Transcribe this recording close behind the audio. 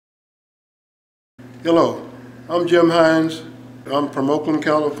Hello, I'm Jim Hines. I'm from Oakland,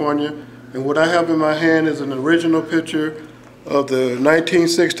 California, and what I have in my hand is an original picture of the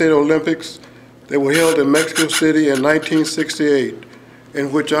 1968 Olympics that were held in Mexico City in 1968,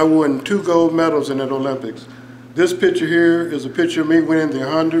 in which I won 2 gold medals in that Olympics. This picture here is a picture of me winning the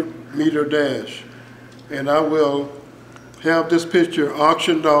 100-meter dash, and I will have this picture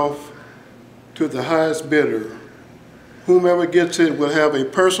auctioned off to the highest bidder. Whomever gets it will have a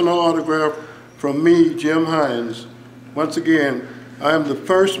personal autograph from me, Jim Hines. Once again, I am the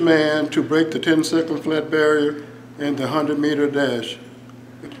first man to break the 10-second flat barrier in the 100-meter dash.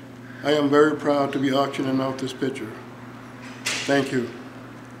 I am very proud to be auctioning off this picture. Thank you.